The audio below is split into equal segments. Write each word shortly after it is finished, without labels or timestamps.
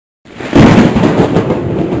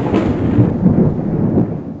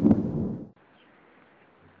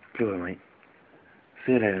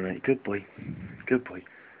See you later, mate. Good boy. Good boy.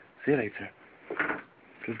 See you later.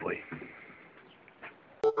 Good boy.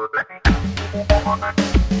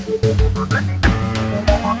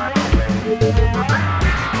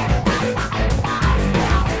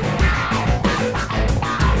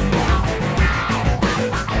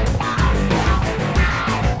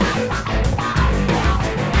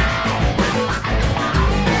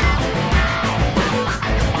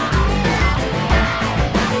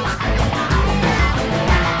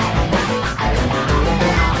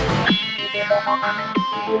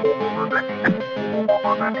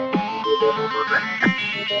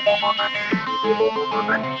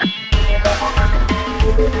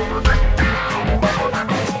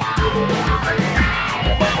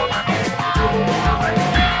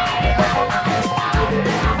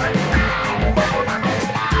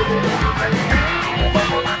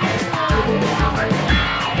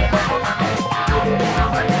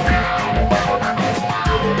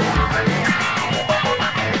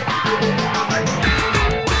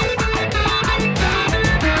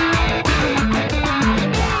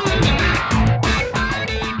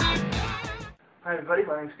 Hi everybody,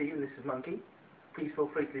 my name's Steve and this is Monkey. Please feel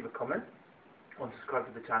free to leave a comment or subscribe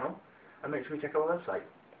to the channel and make sure you check out our website.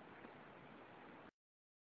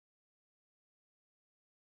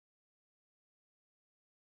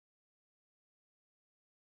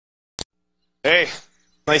 Hey,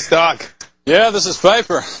 nice dog. Yeah, this is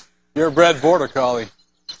Piper, your bred border collie.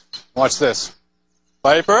 Watch this.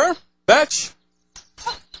 Piper, fetch.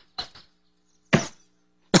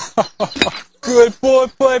 Good boy,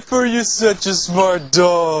 Piper, you're such a smart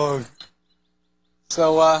dog.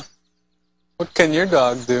 So, what can your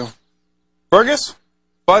dog do? Fergus,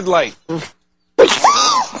 Bud Light. Bad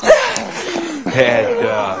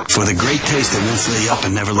dog. For the great taste that won't fill you up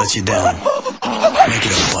and never lets you down. Make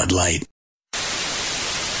it a Bud Light.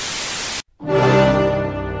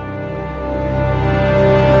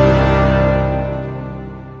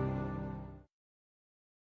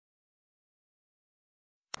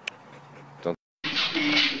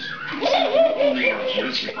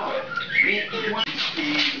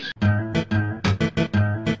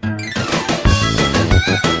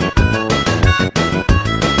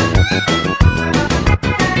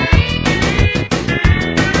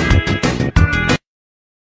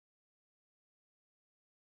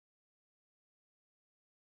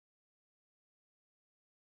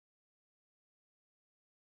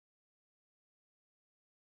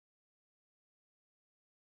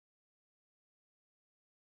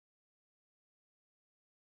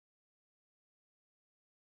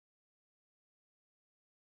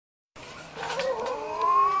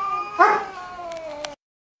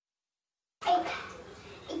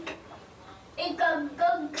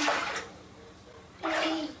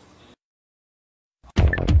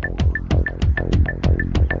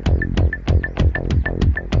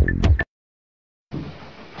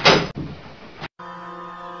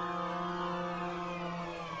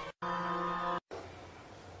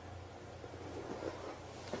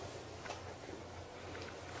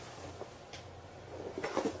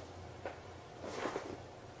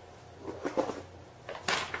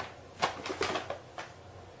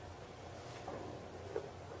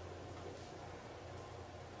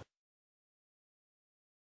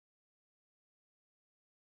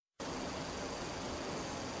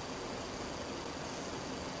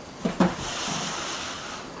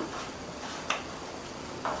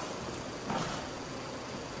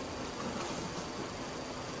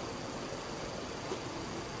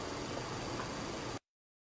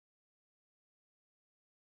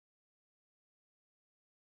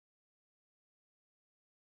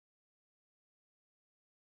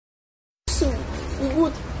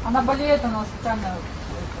 Она болеет, она специально...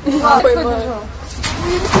 Поймаю.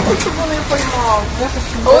 Чтобы он ее поймал.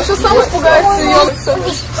 А он сейчас сам испугается ее.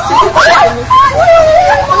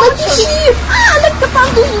 Она кричит! Она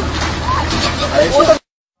капандует!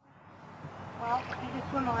 Well, you just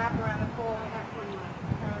swim a lap around the pool.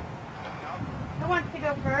 Who wants to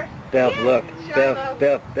go first? Beth, look.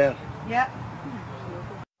 Beth. Yep.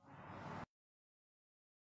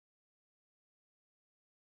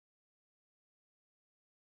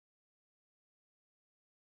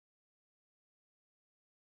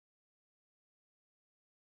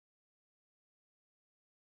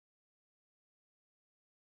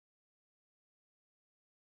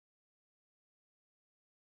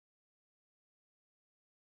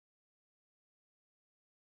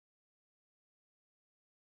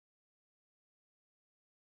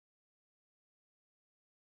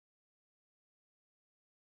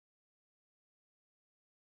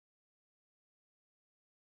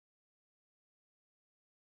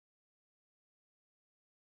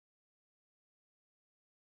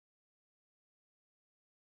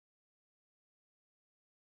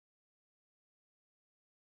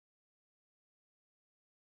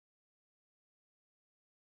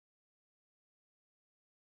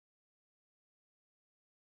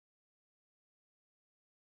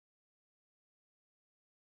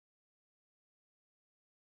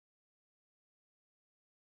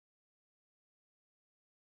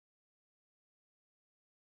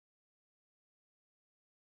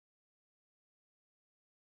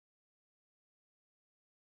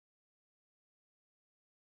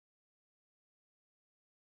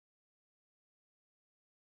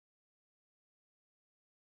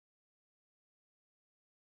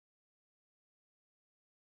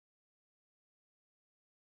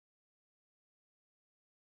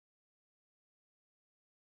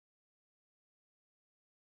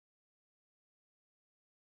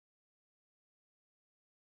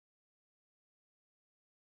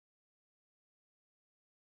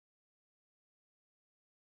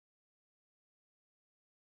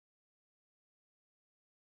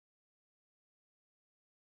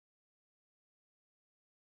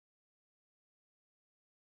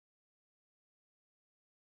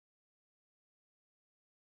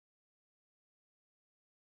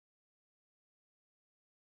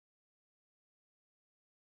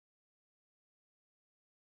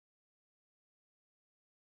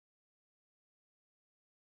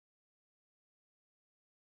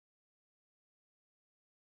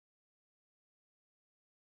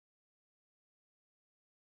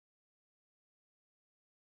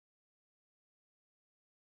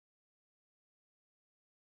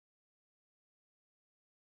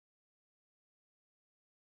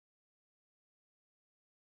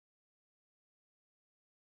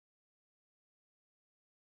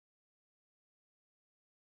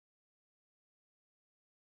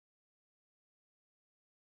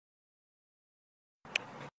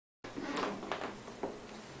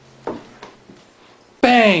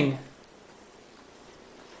 Bang!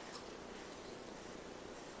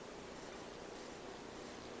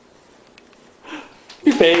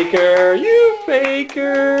 You faker! You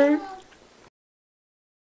faker!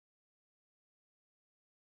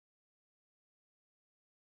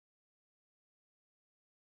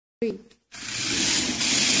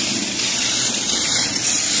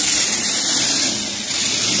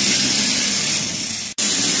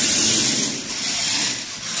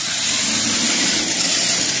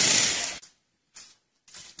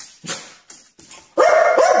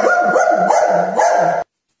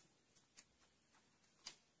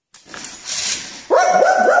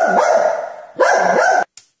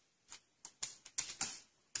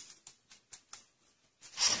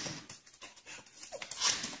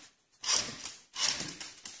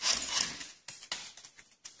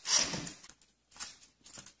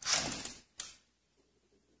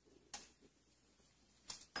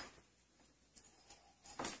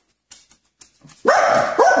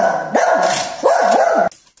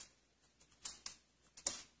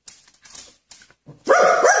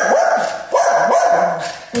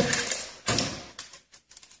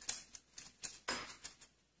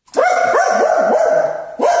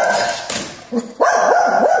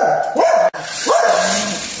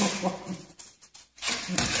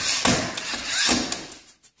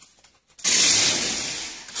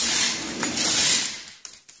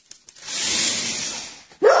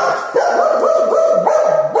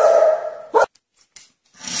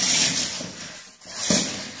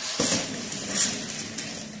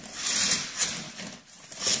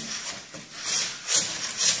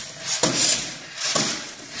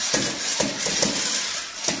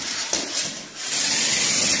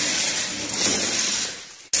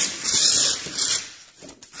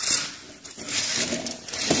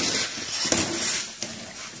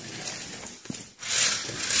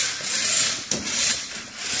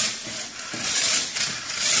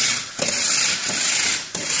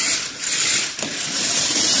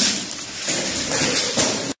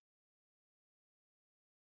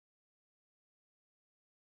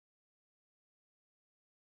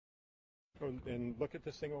 And look at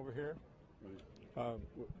this thing over here.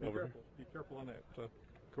 Be careful on that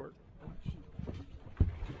cord.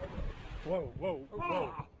 Whoa, whoa,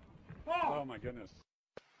 whoa. Oh my goodness.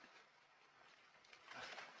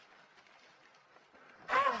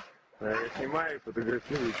 Снимай,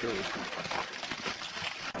 фотографируй, что вы.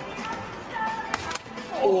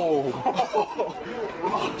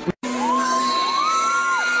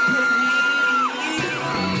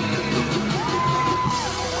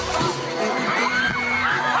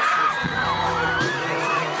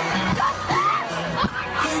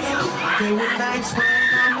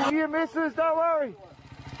 You missus, don't worry.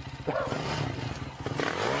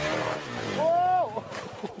 Whoa!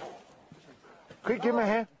 Quick, give me a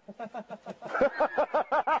hand.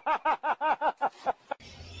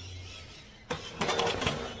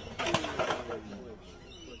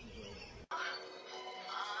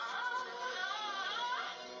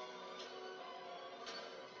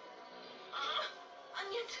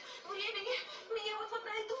 Нет времени, меня вот-вот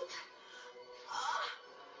найдут.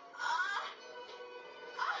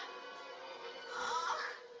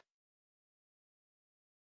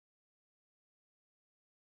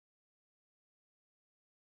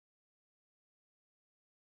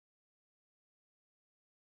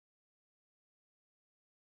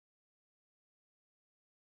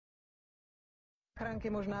 Záchranky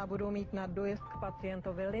možná budou mít na dojezd k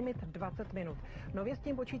pacientovi limit 20 minut. Nově s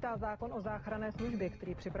tím počítá zákon o záchranné službě,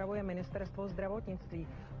 který připravuje ministerstvo zdravotnictví.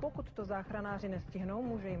 Pokud to záchranáři nestihnou,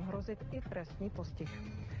 může jim hrozit i trestní postih.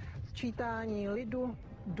 Sčítání lidu,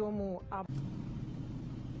 domů a...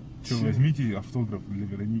 Что, возьмите автограф для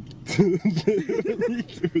Вероники.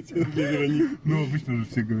 Для Вероники? Ну, обычно же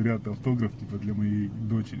все говорят автограф, типа, для моей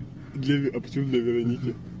дочери. А почему для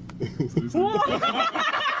Вероники?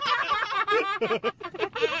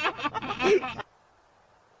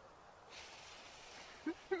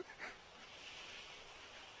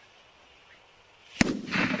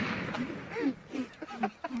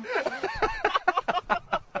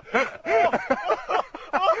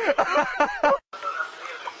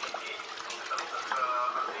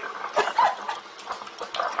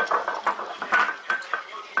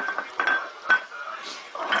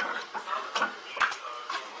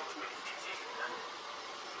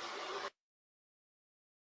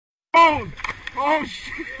 Oh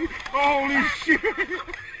shit! Holy shit!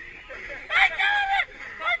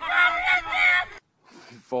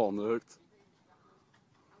 Vaneukt.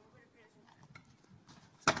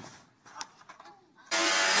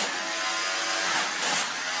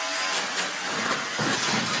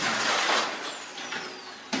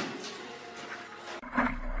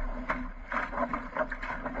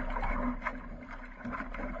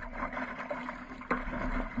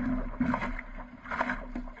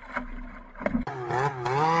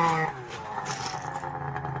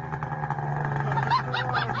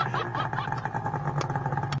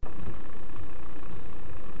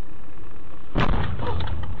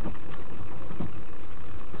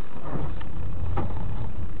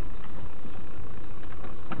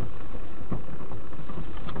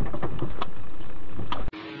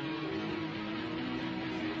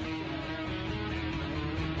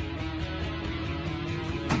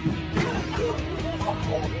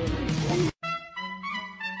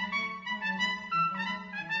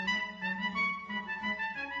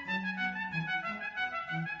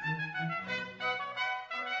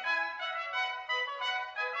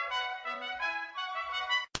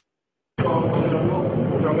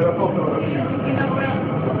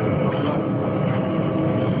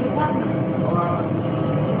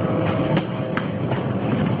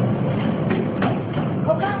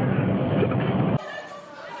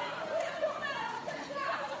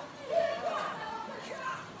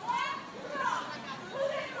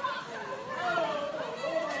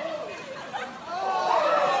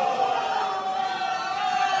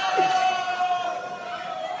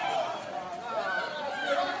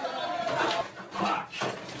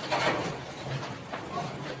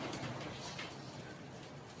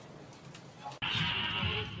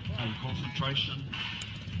 Concentration.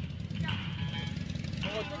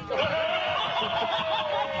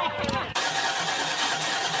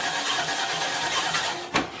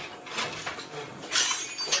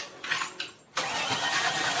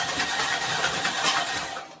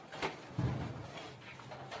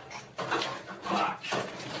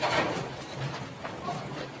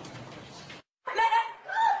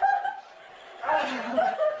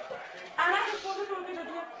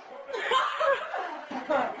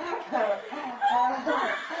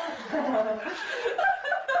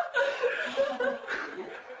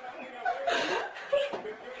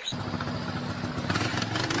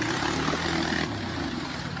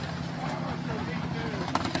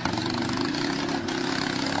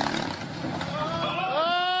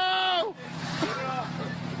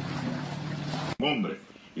 Hombre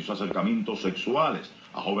y sus acercamientos sexuales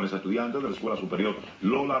a jóvenes estudiantes de la Escuela Superior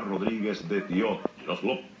Lola Rodríguez de Tío. Los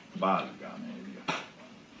lo... Válgame Dios.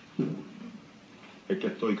 Es que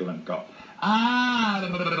estoy trancado.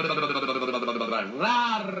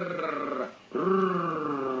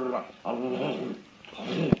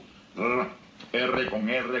 R con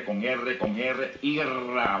R con R con R y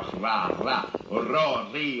ra, ro,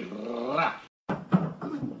 ri, ra.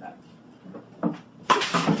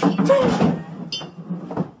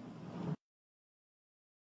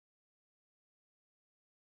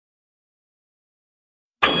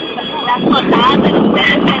 Las portadas de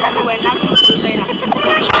ustedes de la novela culturera.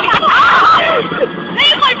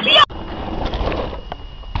 ¡Hijo el tío!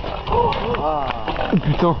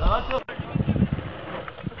 Putain.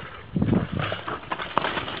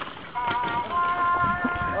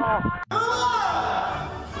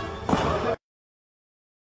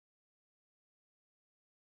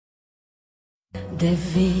 Der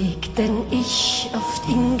Weg, den ich oft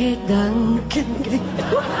in Gedanken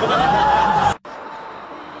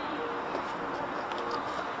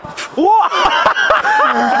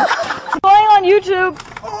Going on YouTube.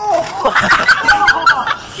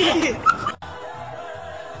 Shit.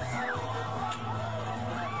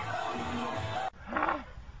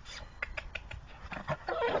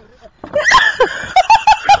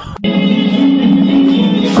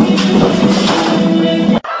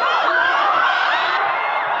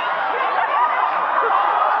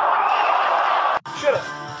 Еще раз.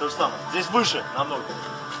 То же самое. Здесь выше намного.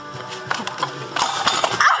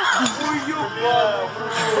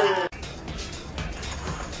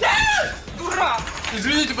 Дурак!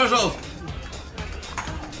 Извините, пожалуйста.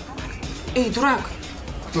 Эй, дурак!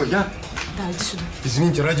 Кто, я? Да, иди сюда.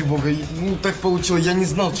 Извините, ради бога, ну так получилось, я не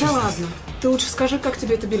знал, честно. Да ладно. Ты лучше скажи, как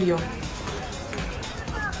тебе это белье.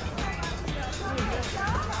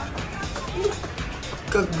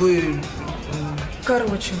 Как бы...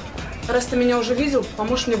 Короче, раз ты меня уже видел,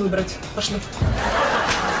 поможешь мне выбрать. Пошли.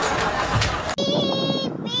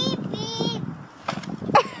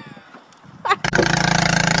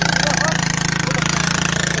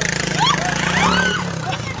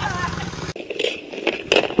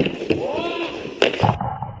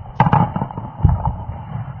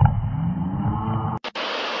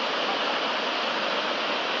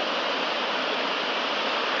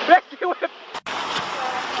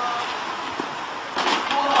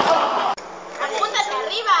 ¡Apúntate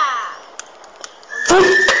arriba!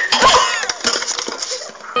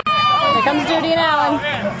 Here comes Judy and Alan.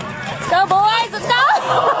 Let's go, boys! Let's go!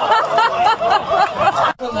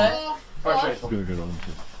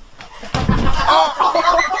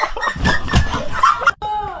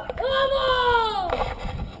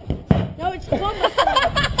 No, it's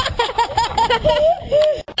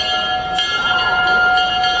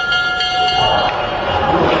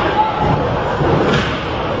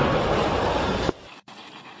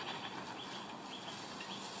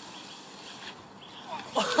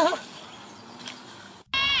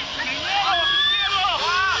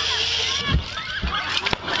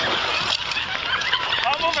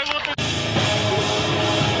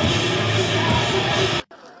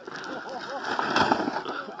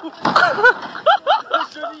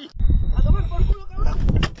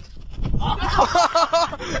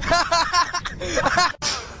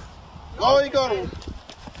Go, Igor.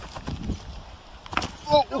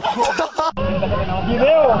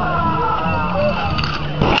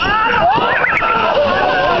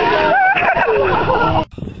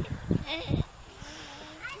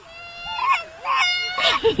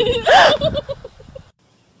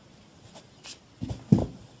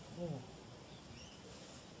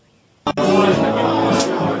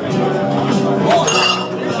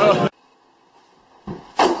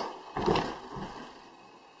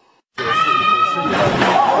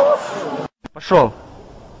 Пошел.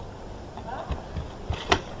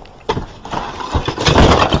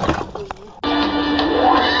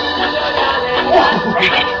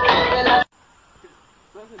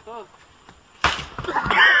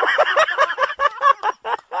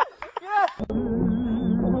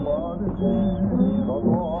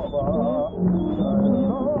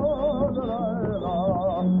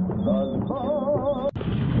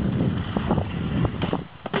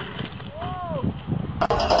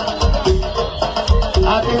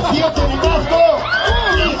 Atención, Senegasco,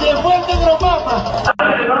 y se fue el negro papa.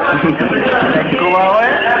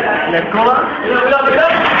 La escoba, la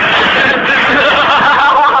escoba.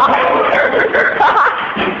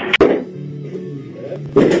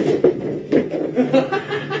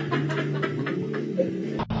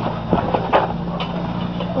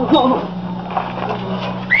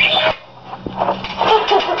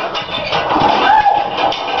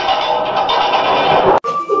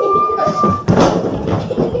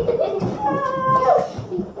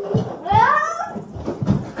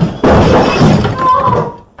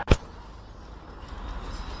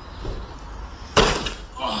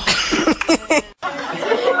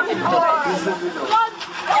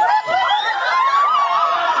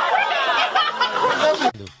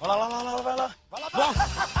 Vai lá, vai lá.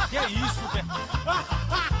 Nossa, que é isso, velho?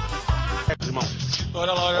 Irmão,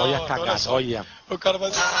 olha a cagada, olha. O cara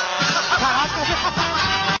vai... Caraca,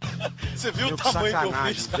 você viu o tamanho que eu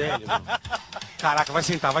fiz? Velho, caraca, vai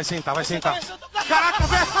sentar. Caraca,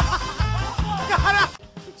 velho! Caraca!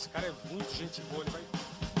 Esse cara é muito gente boa, ele vai...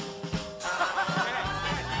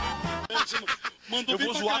 Eu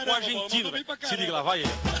vou zoar com o argentino, velho. Se liga lá, vai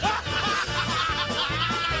ele.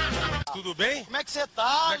 Tudo bem? Como é que você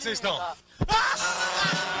tá? Como é que vocês estão?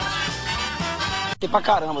 Pra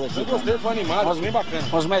caramba daqui. Eu gostei, foi animado, foi bem bacana.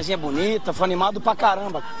 Umas mesinhas bonitas, foi animado pra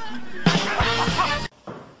caramba.